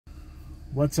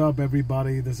What's up,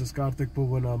 everybody? This is Karthik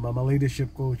Poovanam. I'm a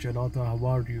leadership coach and author. How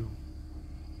are you?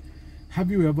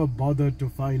 Have you ever bothered to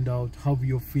find out how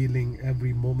you're feeling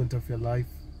every moment of your life?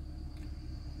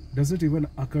 Does it even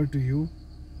occur to you?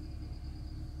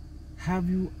 Have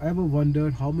you ever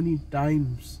wondered how many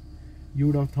times you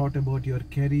would have thought about your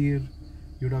career?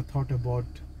 You would have thought about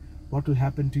what will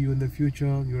happen to you in the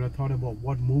future. You would have thought about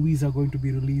what movies are going to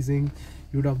be releasing.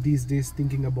 You would have these days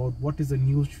thinking about what is the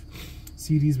new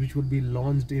series which will be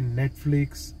launched in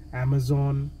Netflix,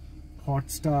 Amazon,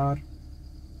 Hotstar,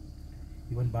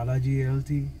 even Balaji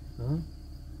LT.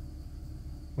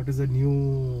 What is the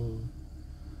new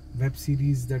web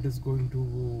series that is going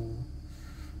to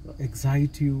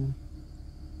excite you?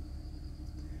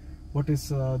 What is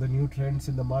the new trends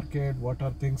in the market? What are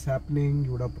things happening?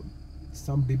 You would have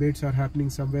some debates are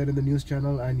happening somewhere in the news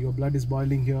channel and your blood is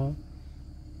boiling here.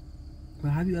 But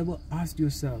have you ever asked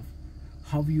yourself,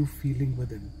 how are you feeling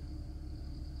within?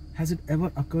 Has it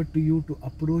ever occurred to you to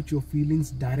approach your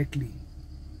feelings directly?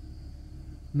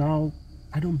 Now,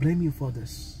 I don't blame you for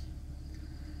this.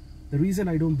 The reason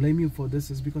I don't blame you for this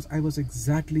is because I was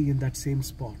exactly in that same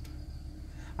spot.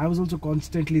 I was also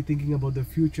constantly thinking about the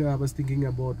future. I was thinking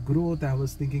about growth. I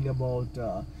was thinking about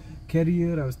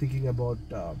career. I was thinking about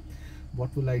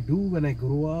what will I do when I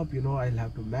grow up? You know, I'll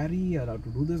have to marry, I'll have to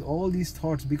do this. All these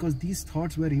thoughts, because these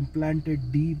thoughts were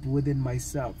implanted deep within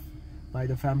myself by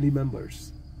the family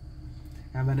members.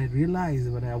 And when I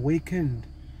realized, when I awakened,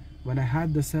 when I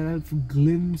had the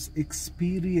self-glimpse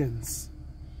experience,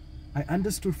 I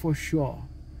understood for sure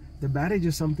the marriage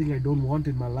is something I don't want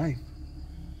in my life.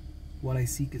 What I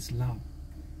seek is love.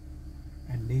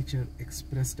 And nature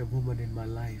expressed a woman in my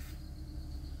life.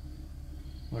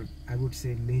 Or I would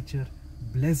say nature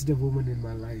blessed a woman in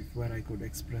my life where I could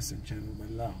express and channel my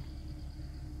love.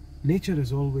 Nature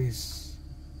is always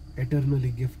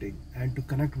eternally gifting, and to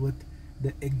connect with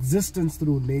the existence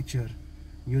through nature,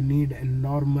 you need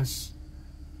enormous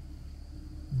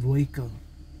vehicle.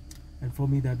 And for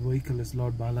me, that vehicle is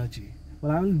Lord Balaji.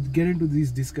 Well, I will get into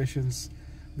these discussions,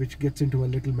 which gets into a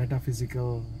little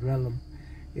metaphysical realm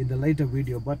in the later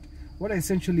video. But what I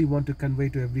essentially want to convey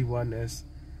to everyone is,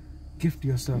 gift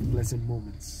yourself pleasant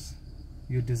moments.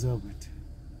 You deserve it.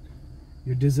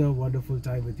 You deserve wonderful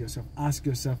time with yourself. Ask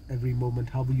yourself every moment,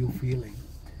 how are you feeling?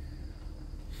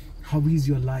 How is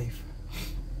your life?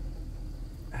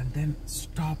 And then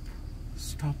stop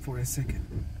for a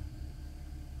second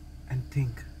and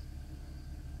think,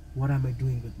 what am I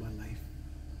doing with my life?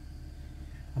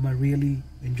 Am I really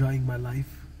enjoying my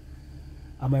life?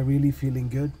 Am I really feeling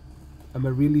good? Am I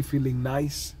really feeling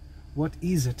nice? What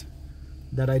is it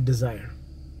that I desire?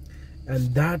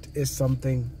 And that is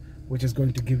something which is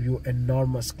going to give you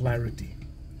enormous clarity.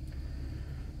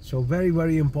 So very,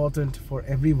 very important for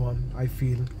everyone, I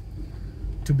feel,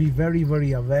 to be very,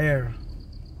 very aware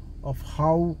of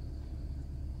how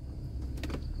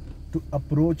to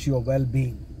approach your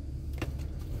well-being.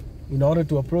 In order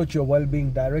to approach your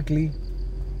well-being directly,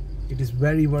 it is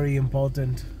very, very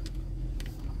important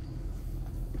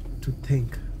to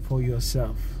think for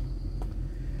yourself.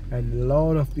 And a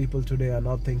lot of people today are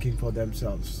not thinking for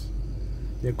themselves.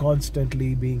 They're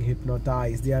constantly being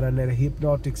hypnotized. They are under a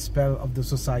hypnotic spell of the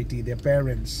society, their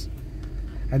parents.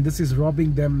 And this is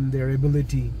robbing them their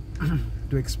ability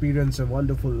to experience a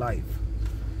wonderful life.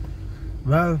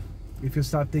 Well, if you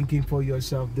start thinking for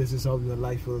yourself, this is how your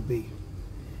life will be.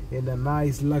 In a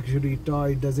nice luxury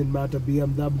toy, doesn't matter,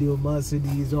 BMW,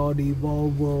 Mercedes, Audi,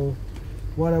 Volvo,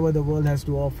 whatever the world has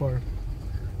to offer.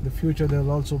 In the future, there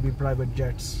will also be private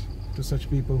jets to such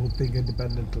people who think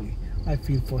independently. I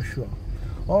feel for sure.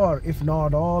 Or if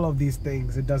not all of these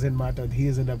things, it doesn't matter. He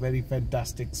is in a very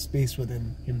fantastic space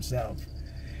within himself.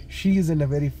 She is in a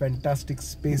very fantastic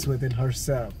space within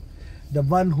herself. The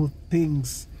one who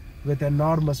thinks with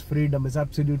enormous freedom is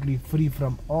absolutely free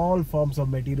from all forms of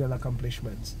material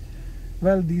accomplishments.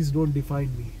 Well, these don't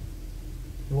define me.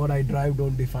 What I drive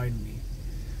don't define me.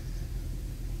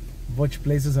 Which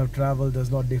places I've traveled does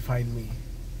not define me.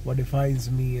 What defines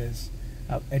me is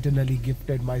I've eternally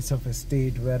gifted myself a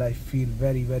state where I feel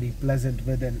very, very pleasant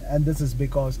within. And this is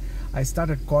because I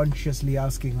started consciously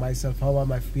asking myself, how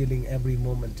am I feeling every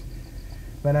moment?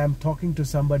 When I'm talking to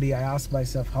somebody, I ask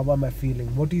myself, how am I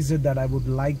feeling? What is it that I would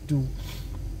like to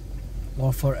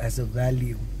offer as a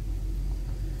value?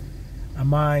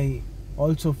 Am I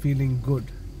also feeling good?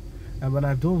 And when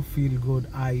I don't feel good,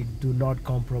 I do not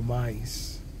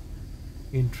compromise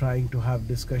in trying to have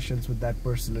discussions with that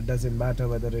person. It doesn't matter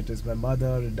whether it is my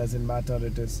mother, it doesn't matter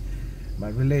it is my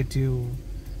relative,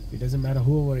 it doesn't matter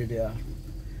whoever it is.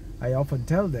 I often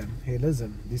tell them, hey,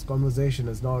 listen, this conversation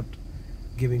is not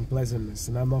giving pleasantness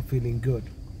and I'm not feeling good.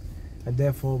 and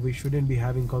therefore we shouldn't be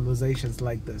having conversations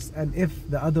like this. And if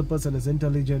the other person is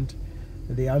intelligent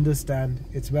and they understand,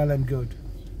 it's well and good,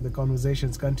 the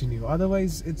conversations continue.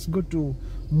 Otherwise, it's good to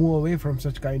move away from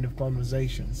such kind of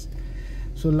conversations.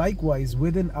 So likewise,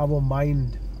 within our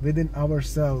mind, within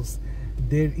ourselves,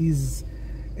 there is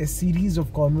a series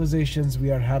of conversations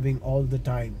we are having all the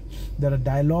time. There are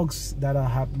dialogues that are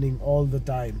happening all the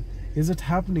time. Is it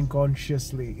happening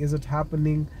consciously? Is it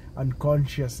happening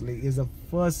unconsciously? Is a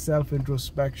first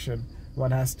self-introspection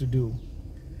one has to do.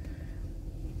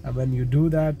 And when you do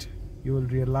that, you will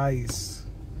realize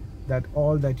that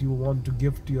all that you want to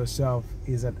give to yourself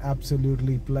is an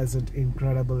absolutely pleasant,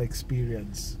 incredible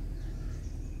experience.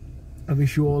 I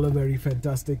wish you all a very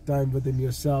fantastic time within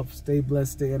yourself. Stay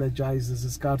blessed, stay energized. This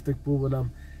is Karthik Poovanam,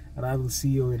 and I will see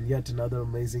you in yet another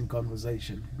amazing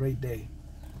conversation. Great day.